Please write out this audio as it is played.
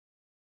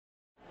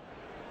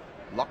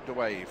locked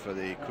away for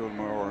the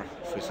Coolmore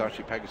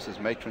Fusarci Pegasus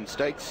Matron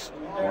Stakes,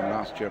 won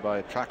last year by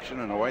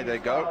Attraction, and away they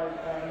go.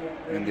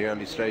 In the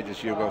early stages,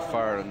 Hugo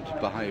Fire and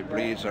Baha'i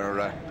Breeze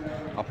are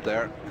up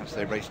there as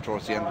they race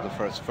towards the end of the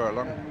first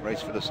furlong.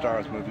 Race for the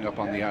Stars moving up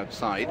on the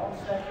outside,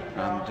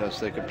 and as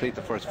they complete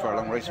the first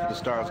furlong, Race for the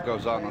Stars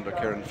goes on under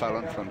Kieran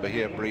Fallon from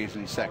Bahia Breeze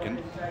in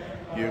second.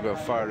 Hugo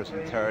Fire is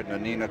in third,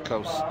 and Nina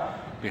close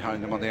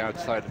behind them on the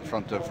outside in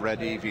front of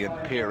Red Evie and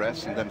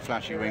PRS, and then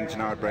Flashy Wings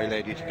and Ardbury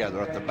Lady together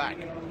at the back.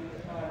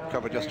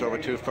 Cover just over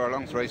 2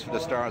 furlongs. Race for the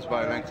Stars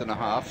by a length and a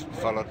half,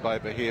 followed by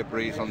Bahia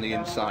Breeze on the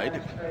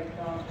inside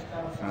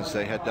as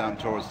they head down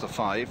towards the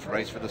 5.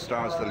 Race for the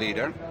Stars the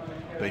leader,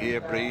 Bahia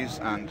Breeze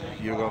and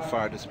Hugo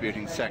Fire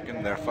disputing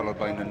second. They're followed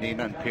by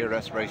Nanina and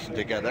PRS racing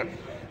together,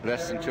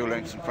 less than 2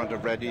 lengths in front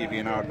of Red Evie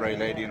and Ardbury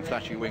Lady, and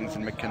Flashy Wings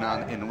and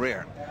McKinnon in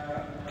rear.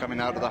 Coming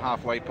out of the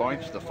halfway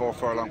point, the 4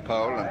 furlong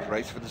pole, and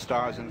Race for the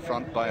Stars in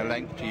front by a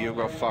length to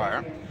Hugo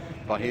Fire.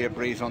 Bahia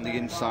Breeze on the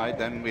inside.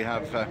 Then we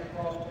have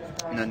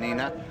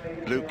Nanina,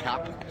 blue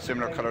cap,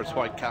 similar colours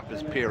white cap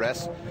as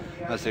PRS,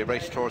 as they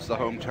race towards the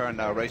home turn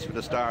now. Race for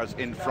the Stars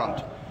in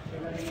front,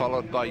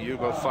 followed by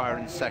Hugo Fire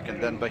in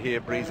second, then Bahia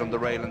Breeze on the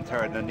rail in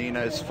third.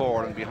 Nanina is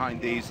 4, and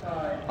behind these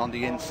on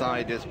the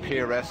inside is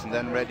PRS, and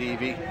then Red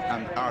Evie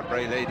and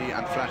Ardbury Lady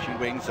and Flashing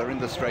Wings are in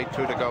the straight.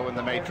 2 to go in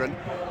the Matron,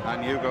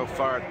 and Hugo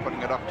Fire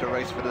putting it up to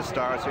Race for the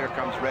Stars. Here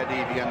comes Red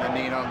Evie and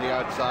Nanina on the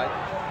outside,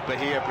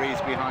 Bahia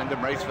Breeze behind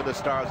them. Race for the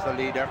Stars the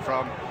leader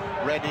from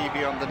Red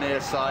Evie on the near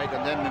side,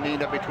 and then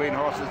Nanina between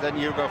horses, then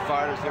Hugo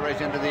Fire as they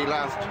race into the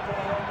last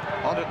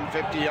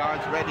 150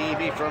 yards. Red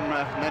Evie from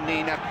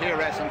Nanina,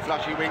 PRS and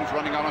Flashy Wings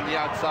running on the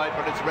outside,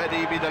 but it's Red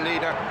Evie the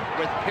leader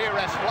with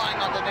PRS flying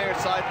on the near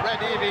side.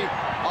 Red Evie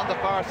on the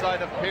far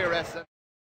side of PRS.